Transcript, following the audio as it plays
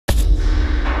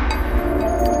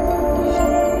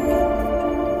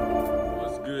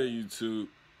YouTube?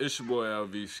 It's your boy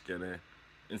LVSkinny,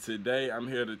 and today I'm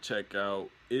here to check out,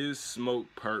 is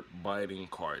Smokepurpp biting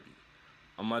Carti?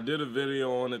 I did a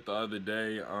video on it the other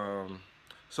day.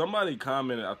 Somebody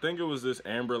commented, I think it was this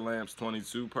Amber Lamps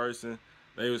 22 person.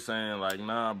 They was saying like,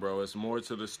 nah bro, it's more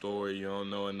to the story, you don't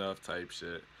know enough type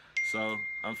shit. So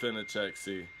I'm finna check,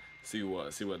 see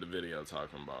what the video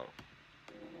talking about.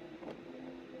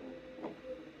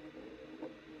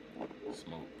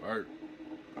 Smokepurpp.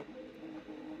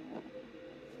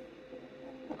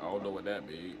 I don't know what that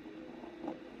be.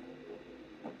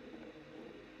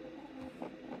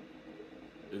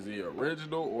 Is he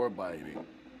original or biting?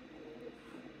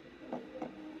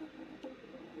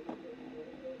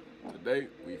 Today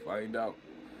we find out.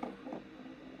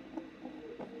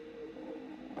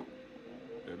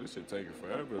 Yeah, this shit taking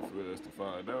forever for us to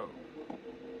find out.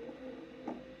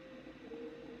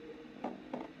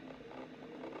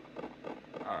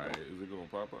 Alright, is it gonna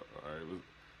pop up? Alright,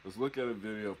 let's look at a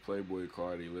video of Playboi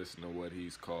Carti, listen to what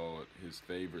he's called his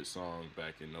favorite song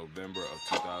back in November of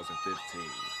 2015.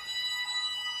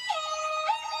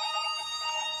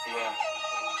 Yeah.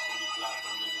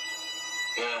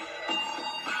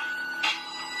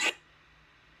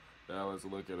 Now let's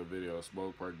look at a video of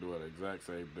Smokepurpp doing the exact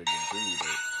same thing in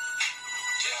Tuesday.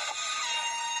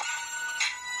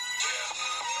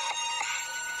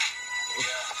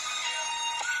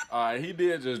 Alright, he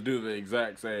did just do the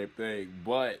exact same thing,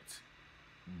 but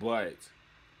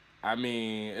I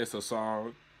mean, it's a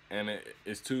song, and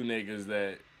it's two niggas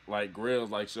that like grills,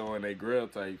 like showing they grill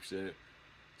type shit.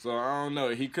 So I don't know.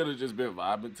 He could have just been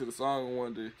vibing to the song and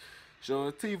wanted to show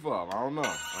his teeth off. I don't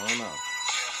know.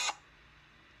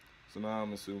 So now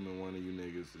I'm assuming one of you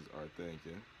niggas are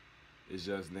thinking it's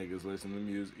just niggas listening to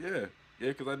music. Yeah,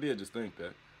 because I did just think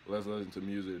that. Let's listen to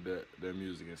music, their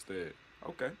music instead.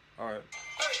 Okay, all right.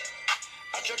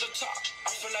 I drop the top, I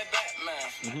feel like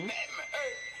Batman. Batman.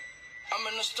 Hey. I'm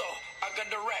in the store, I got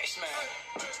the racks, man.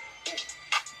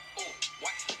 Ooh,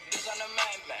 what? This on the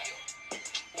madman.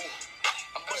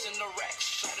 I'm busting the racks.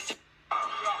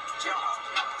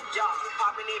 Yeah,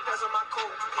 popping these pills on my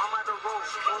coat. I'm at the road,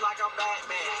 feel like I'm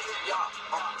Batman. Yeah,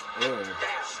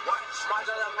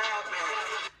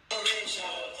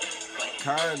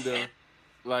 Kinda,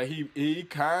 like he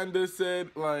kinda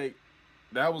said like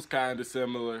that was kinda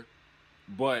similar,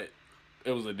 but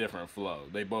it was a different flow.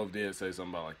 They both did say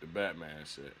something about like the Batman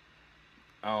shit.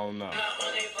 I don't know.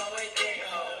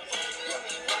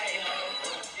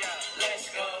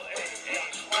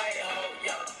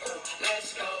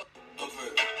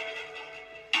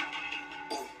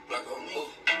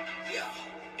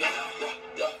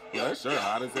 Yeah, that shirt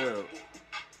hot as hell.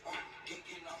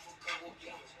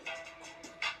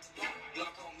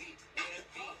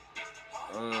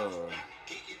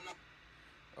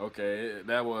 Okay,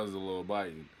 that was a little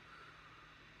biting.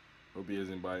 Hope he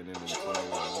isn't biting into the 12.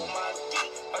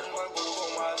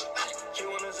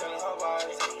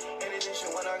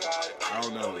 I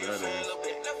don't know what that is.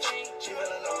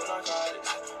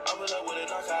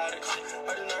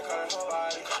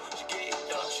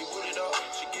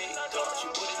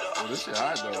 Oh, this shit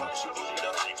hot though.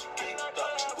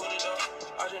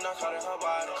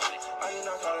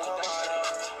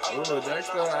 Oh,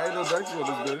 Dexter, I ain't no Dexter with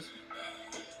this bitch.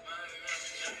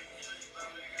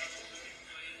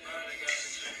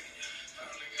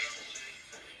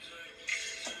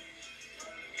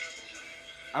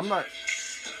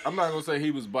 I'm not gonna say he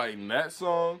was biting that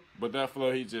song, but that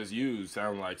flow he just used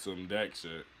sounded like some Dex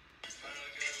shit.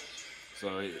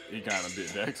 So he kind of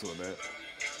bit Dex on that.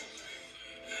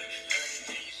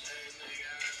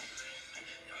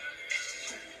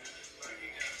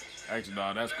 Actually,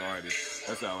 no, that's Carti.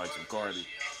 That sounds like some Carti.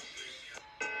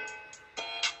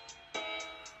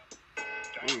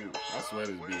 Ooh, I swear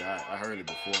this beat. I heard it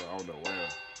before. I don't know where.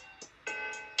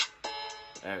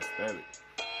 Aesthetic.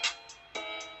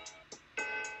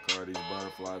 Carti's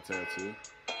butterfly tattoo.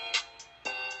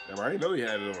 Damn, I didn't know he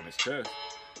had it on his chest.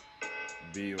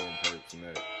 B on Purpp's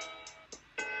neck.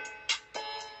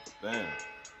 Damn.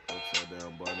 Upside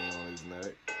down bunny on his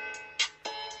neck.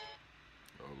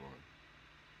 Hold on.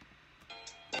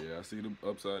 Yeah, I see the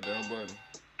upside down bunny.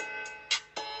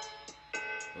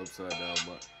 Upside down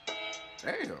bunny.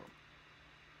 Damn.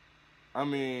 I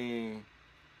mean,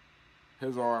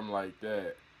 his arm like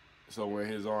that. So when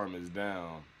his arm is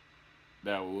down,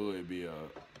 that would be a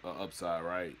upside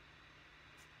right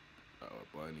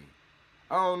bunny.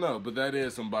 I don't know, but that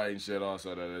is some biting shit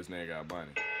also that this nigga got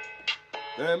bunny.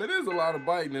 Damn, it is a lot of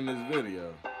biting in this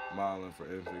video. Modeling for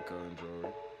infant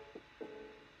control.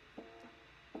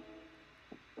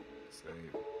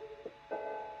 Same.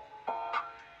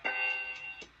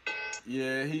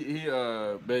 Yeah, he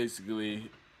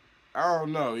basically I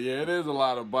don't know. Yeah, it is a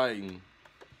lot of biting.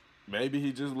 Maybe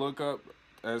he just look up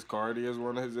as Carti as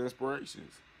one of his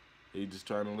inspirations. He just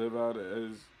trying to live out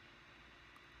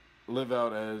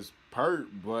as Purpp,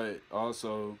 but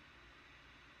also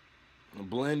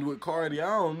blend with Carti.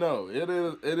 I don't know. It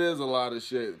is a lot of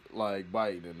shit like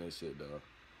biting in this shit though.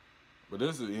 But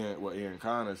this is what Ian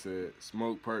Connor said.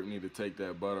 Smokepurpp need to take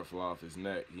that butterfly off his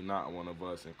neck. He not one of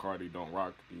us, and Carti don't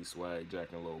rock these swag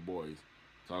jacking little boys.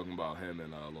 Talking about him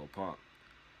and Lil Pump.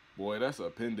 Boy, that's a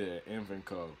pendant infant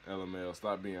co. LML,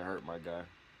 stop being hurt, my guy.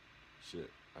 Shit,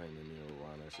 I ain't gonna even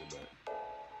rewind that shit back.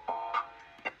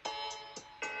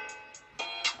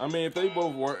 I mean, if they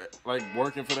both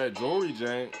working for that jewelry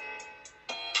jank,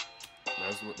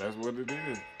 that's what it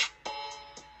is.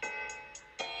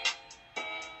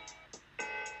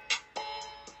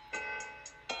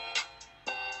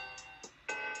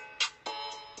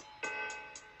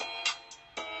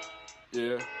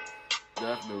 Yeah,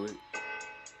 definitely.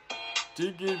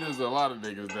 Tiki is a lot of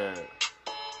niggas' dad.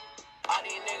 All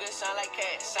these niggas sound like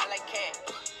cats, sound like cat.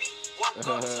 What the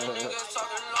shit niggas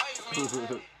talking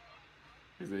like me?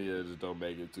 He said, yeah, just don't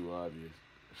make it too obvious.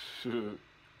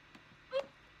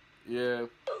 Yeah.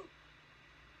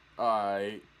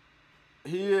 Alright.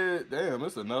 Damn,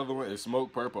 it's another one. It's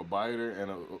Smokepurpp, a biter,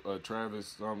 and a Travis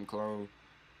something clone.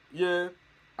 Yeah,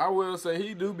 I will say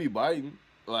he do be biting.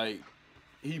 Like,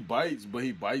 he bites, but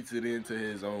he bites it into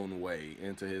his own way,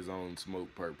 into his own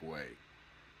Smokepurpp way.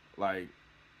 Like,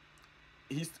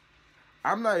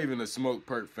 I'm not even a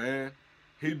Smokepurpp fan.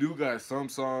 He do got some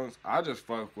songs. I just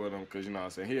fuck with him because, you know what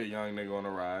I'm saying, he a young nigga on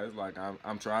the rise, like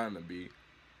I'm trying to be.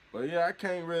 But yeah, I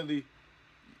can't really,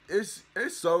 it's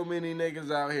so many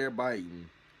niggas out here biting.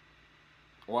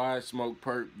 Why is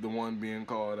Smokepurpp the one being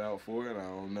called out for it? I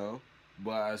don't know.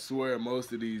 But I swear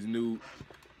most of these new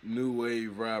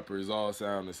wave rappers all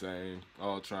sound the same.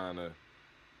 All trying to,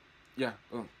 yeah,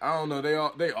 I don't know.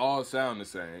 They all sound the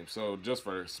same. So just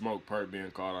for Smokepurpp being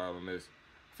called out on this,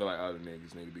 I feel like other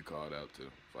niggas need to be called out too.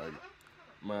 Like,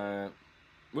 man,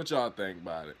 what y'all think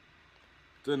about it?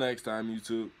 Till next time,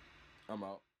 YouTube. I'm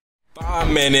out.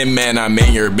 5 minute, man, I'm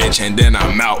in your bitch and then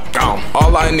I'm out, gone.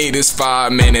 All I need is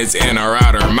 5 minutes in or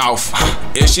out her mouth.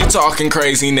 If she talking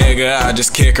crazy, nigga, I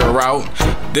just kick her out.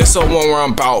 This a one where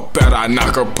I'm bout, bet I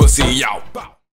knock her pussy out.